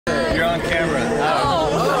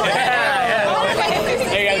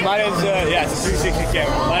Okay,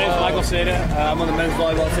 my name is Michael Saeta. I'm on the men's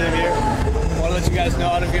volleyball team here. I want to let you guys know,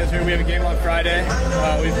 I don't know if you guys heard, we have a game on Friday.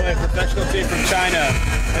 We play a professional team from China,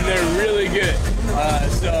 and they're really good.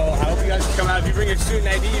 So I hope you guys can come out. If you bring your student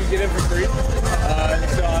ID, you get in for free.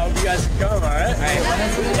 So I hope you guys can come, all right?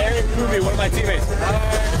 Aaron Kubi, one of my teammates.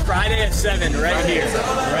 Friday at 7, right here.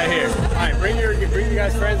 Right here. All right, bring your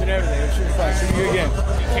guys' friends and everything. It should be fun. See you again.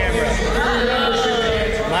 Camera.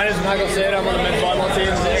 My name is Michael Saeta. I'm on the men's volleyball team.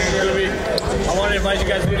 Aaron Kubi. I want to invite you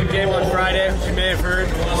guys to the game on Friday, which you may have heard,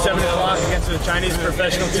 7 o'clock against the Chinese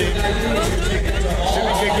professional team. Should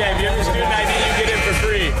be a good game. You have your student ID.